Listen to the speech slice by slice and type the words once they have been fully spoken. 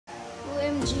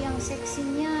OMG, ang sexy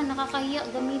niya. Nakakahiya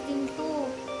gamitin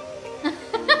to.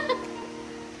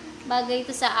 Bagay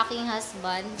ito sa aking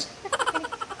husband.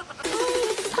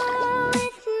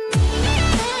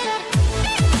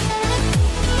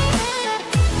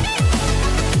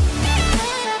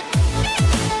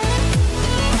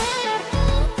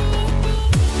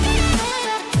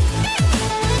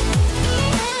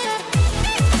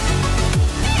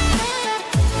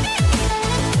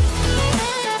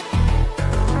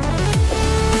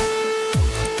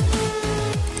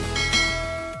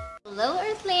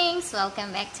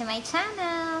 Welcome back to my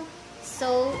channel.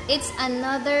 So, it's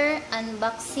another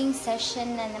unboxing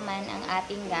session na naman ang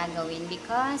ating gagawin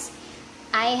because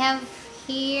I have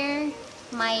here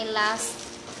my last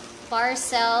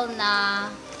parcel na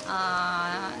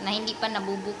hindi pa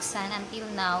nabubuksan until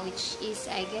now, which is,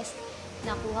 I guess,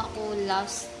 nakuha ko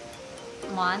last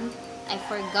month. I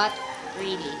forgot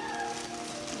really.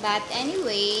 But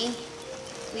anyway,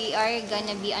 we are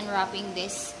gonna be unwrapping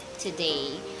this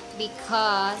today.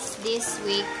 Because this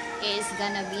week is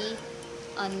gonna be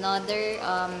another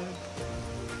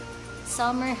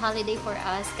summer holiday for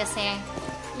us kasi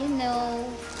you know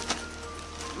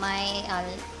may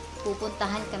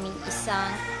pupuntahan kaming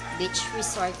isang beach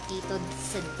resort dito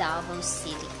sa Davao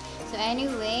City. So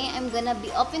anyway, I'm gonna be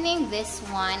opening this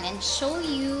one and show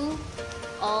you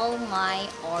all my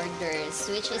orders,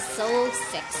 which is so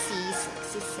sexy.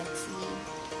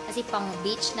 Kasi pang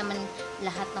beach naman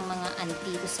lahat ng mga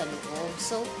andito sa loob.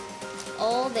 So,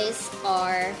 all these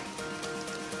are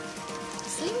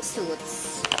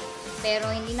swimsuits.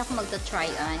 Pero hindi na ako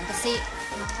magta-try-on kasi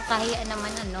nakakahiya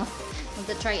naman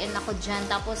magta-try-on ako dyan.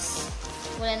 Tapos,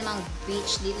 wala namang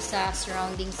beach dito sa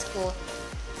surroundings ko.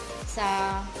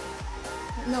 Sa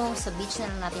beach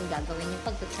na lang natin gagawin yung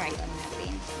pagta-try-on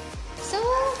natin. So,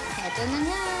 eto na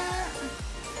nga.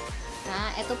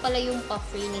 Ito pala yung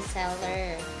pa-free ni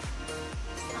seller.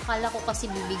 Akala ko kasi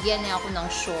bibigyan niya ako ng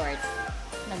short.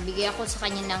 Nagbigay ako sa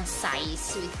kanya ng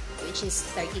size, which is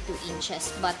 32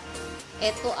 inches. But,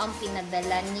 ito ang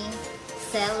pinadala ni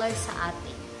seller sa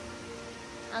atin.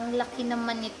 Ang laki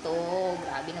naman nito.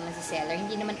 Grabe naman si seller.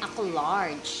 Hindi naman ako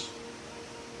large.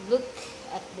 Look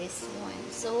at this one.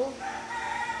 So,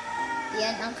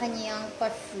 yan ang kanyang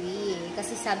pa-free.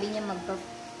 Kasi sabi niya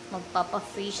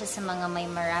magpapa-free siya sa mga may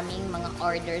maraming mga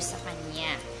orders sa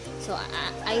kanya. So,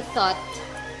 I thought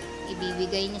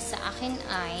ibibigay niya sa akin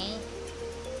ay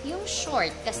yung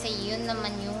short kasi yun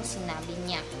naman yung sinabi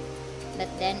niya.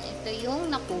 But then, ito yung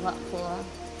nakuha ko.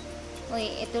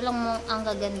 Uy, ito lang ang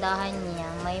kagandahan niya.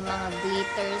 May mga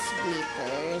glitters.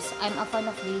 I'm a fan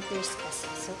of glitters kasi.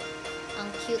 So, ang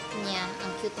cute niya.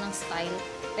 Ang cute ng style.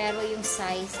 Pero yung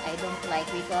size, I don't like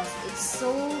because it's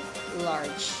so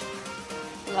large.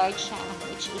 Large siya,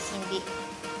 which is hindi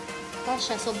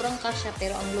kasya. Sobrang kasya,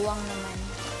 pero ang luwang naman.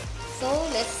 So,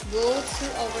 let's go to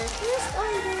our first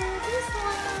order. This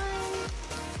one.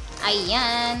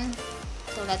 Ayan.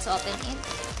 So, let's open it.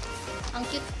 Ang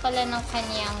cute pala ng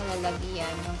kanyang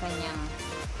lalagyan, yung kanyang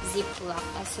ziplock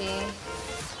kasi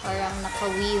parang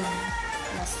naka-weave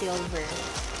na silver.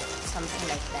 Something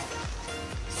like that.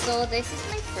 So, this is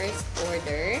my first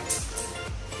order.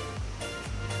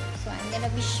 So, I'm gonna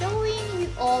be showing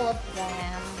you all of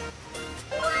them.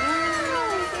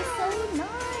 Wow! This is so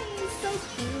nice! So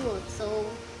cute! So,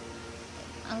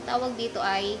 ang tawag dito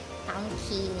ay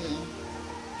TANKINI.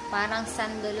 Parang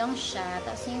sando lang siya.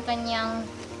 Tapos yung kanyang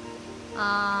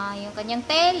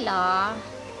tela,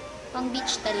 pang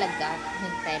beach talaga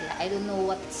yung tela. I don't know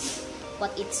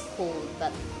what it's called,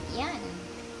 but yan.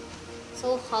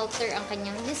 So, halter ang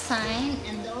kanyang design.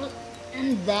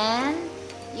 And then,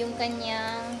 yung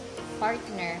kanyang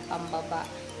partner, pambaba.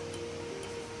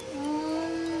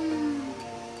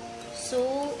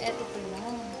 So, eto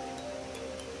pala.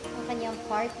 Ang kanyang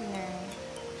partner,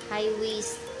 high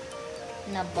waist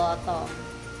na bottom.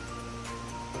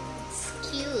 It's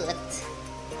cute.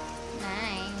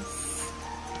 Nice.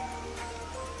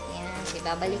 Yan. So,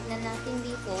 babalik na natin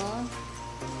dito.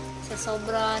 Sa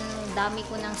sobrang dami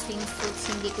ko ng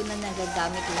swimsuits, hindi ko na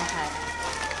nagagamit lahat.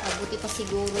 Mabuti pa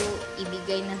siguro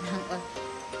ibigay na lang o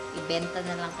ibenta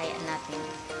na lang kaya natin.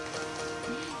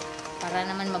 Para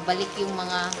naman mabalik yung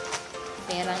mga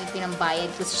perang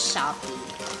ipinambayad ko sa Shopee.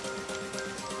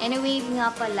 Anyway,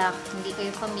 nga pala, hindi kayo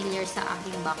familiar sa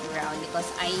aking background because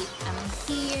I am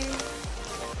here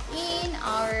in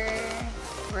our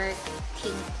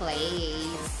working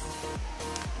place.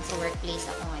 Sa workplace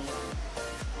ako ngayon.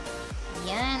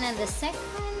 Yan, and the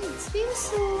second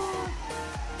swimsuit.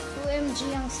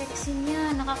 OMG, ang sexy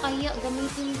niya. Nakakahiya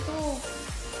gamitin to.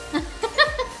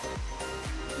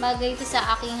 Bagay ito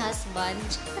sa aking husband.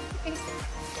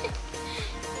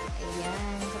 Ayan.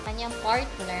 kanyang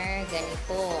partner,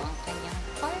 ganito ang kanyang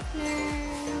partner.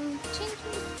 Ching,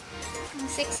 ching. Ang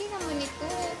sexy naman ito,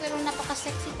 pero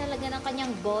napaka-sexy talaga ng kanyang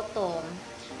bottom.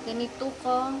 Ganito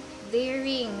ka,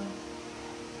 daring.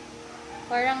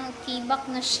 Parang tibak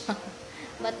na siya.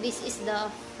 But this is the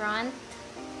front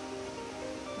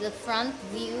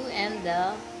view and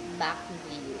the back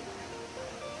view.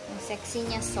 Ang sexy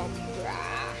niya sobra.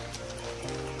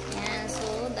 Yan,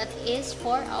 so that is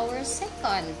for our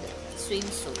second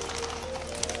swimsuit.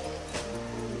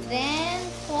 Then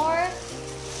for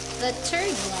the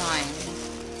third one,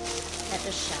 ito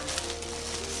siya.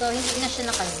 So hindi na siya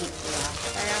naka-zip la.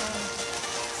 Parang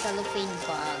cellophane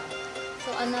bag. So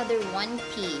another one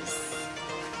piece.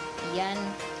 Yan.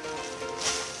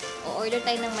 O-order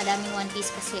tayo ng madaming one piece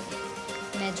kasi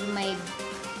medyo may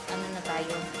ano na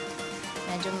tayo.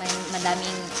 Medyo may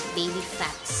madaming baby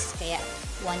fats. Kaya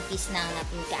one piece na ang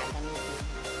natin gagamitin.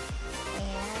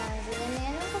 Ayan. So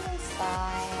ganyan ang kanyang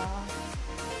style.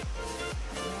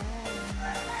 Ayan.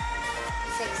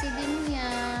 Sexy din niya.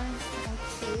 Ang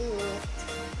cute.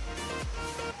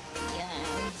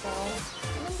 Ayan. So,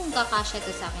 alam kung kakasya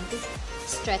ito sa akin. Kasi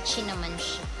stretchy naman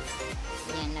siya.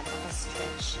 Ayan.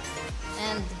 Napaka-stretch.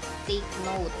 And take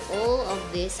note, all of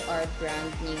these are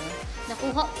brand new.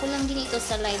 Nakuha ko lang din ito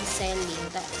sa live selling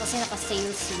kasi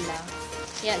naka-sale sila.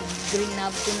 Kaya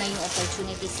grab ko na yung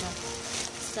opportunity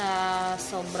sa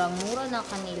sobrang mura na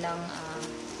kanilang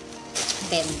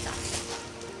benta.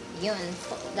 Yun.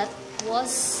 That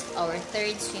was our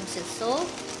third swimsuit. So,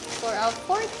 for our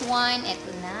fourth one, eto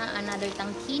na. Another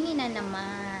tangkini na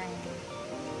naman.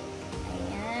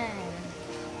 Ayan.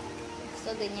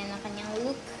 So, ganyan ang kanyang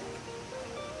look.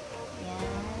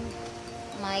 Yan.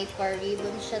 May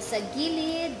pa-ribbon siya sa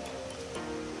gilid.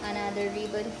 Another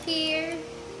ribbon here.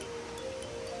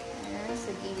 Ayan,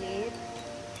 sa gilid.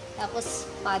 Tapos,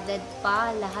 padded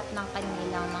pa lahat ng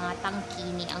kanilang mga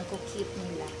tangkini. Ang cute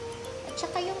nila. At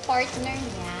saka yung partner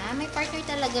niya, may partner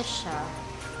talaga siya.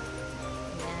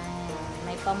 Yan.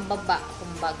 May pambaba,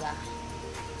 kumbaga.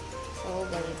 So,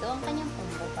 ganito ang kanyang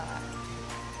pambaba.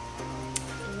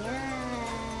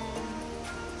 Ayan.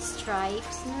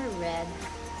 Stripes na red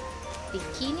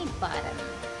bikini bottom.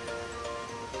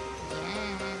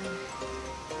 Ayan.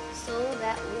 So,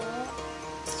 that was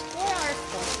for our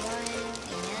fourth one.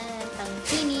 Ayan.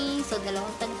 Tangkini. So,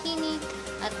 dalawang tangkini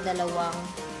at dalawang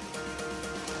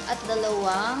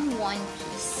one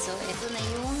piece. So, ito na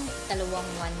yung dalawang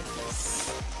one piece.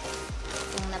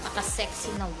 Yung napaka-sexy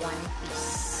na one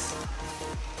piece.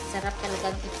 Sarap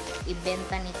talagang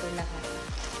ibenta nito lahat.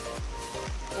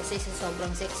 Kasi sa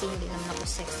sobrang sexy, hindi naman ako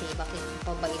sexy. Bakit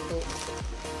pa ba ito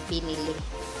binili?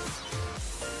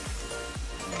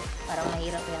 Parang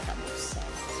mahirap yata buksan.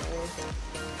 So,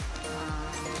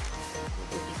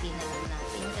 ipipitin na lang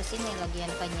natin. Kasi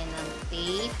nilagyan pa niya ng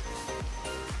tape.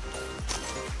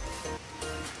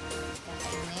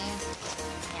 Kakainis.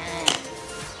 Yan.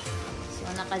 So,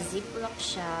 naka-ziplock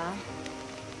siya.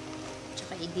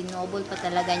 Tsaka i-dinoble pa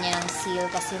talaga niya ng seal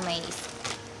kasi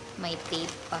may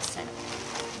tape pa sa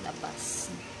labas.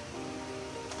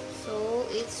 So,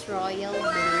 it's royal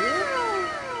blue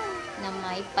na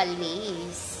may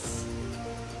pa-lace.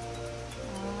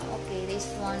 Okay, this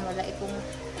one, wala itong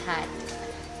hat.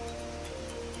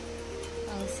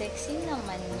 Ang sexy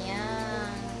naman niya.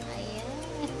 Ayan.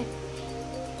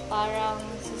 Parang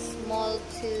small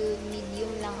to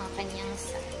medium lang ang kanyang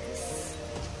size.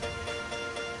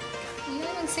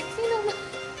 Ayan, ang sexy naman.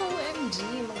 OMG,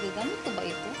 magagamit ko ba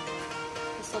ito?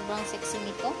 Sobrang sexy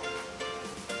nito.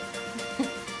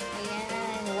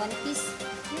 Ayan, one piece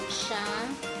yun siya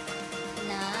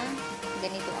na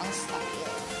ganito ang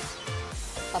style.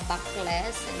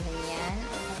 Pa-backless and ganyan.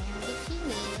 Ang kanyang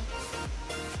bikini.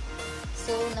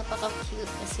 So,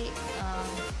 napaka-cute kasi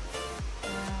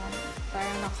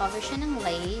parang na-cover siya ng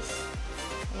lace.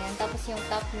 Ayan, tapos yung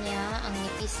top niya, ang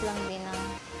nipis lang din ng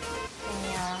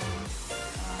kanyang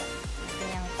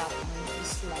top. Ang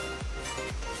nipis lang.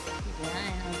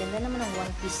 Ayan. Ang ganda naman ng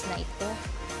one piece na ito.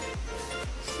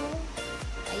 So,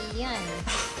 ayan.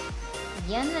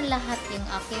 Yan na lahat yung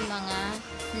aking mga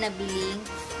nabiling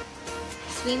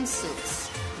swimsuits.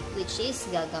 Which is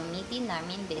gagamitin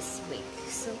namin this week.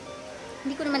 So,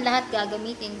 hindi ko naman lahat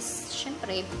gagamitin.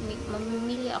 Siyempre,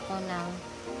 mamimili ako ng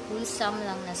wholesome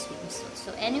lang na swimsuit. So,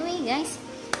 anyway guys,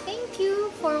 thank you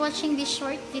for watching this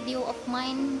short video of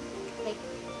mine. Like,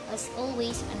 as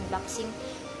always, unboxing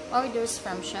orders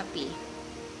from Shopee.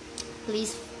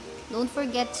 Please don't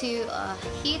forget to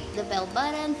hit the bell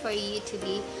button for you to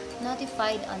be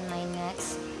notified on my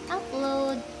next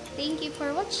upload. Thank you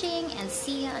for watching and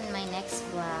see you on my next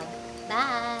vlog.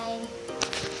 Bye!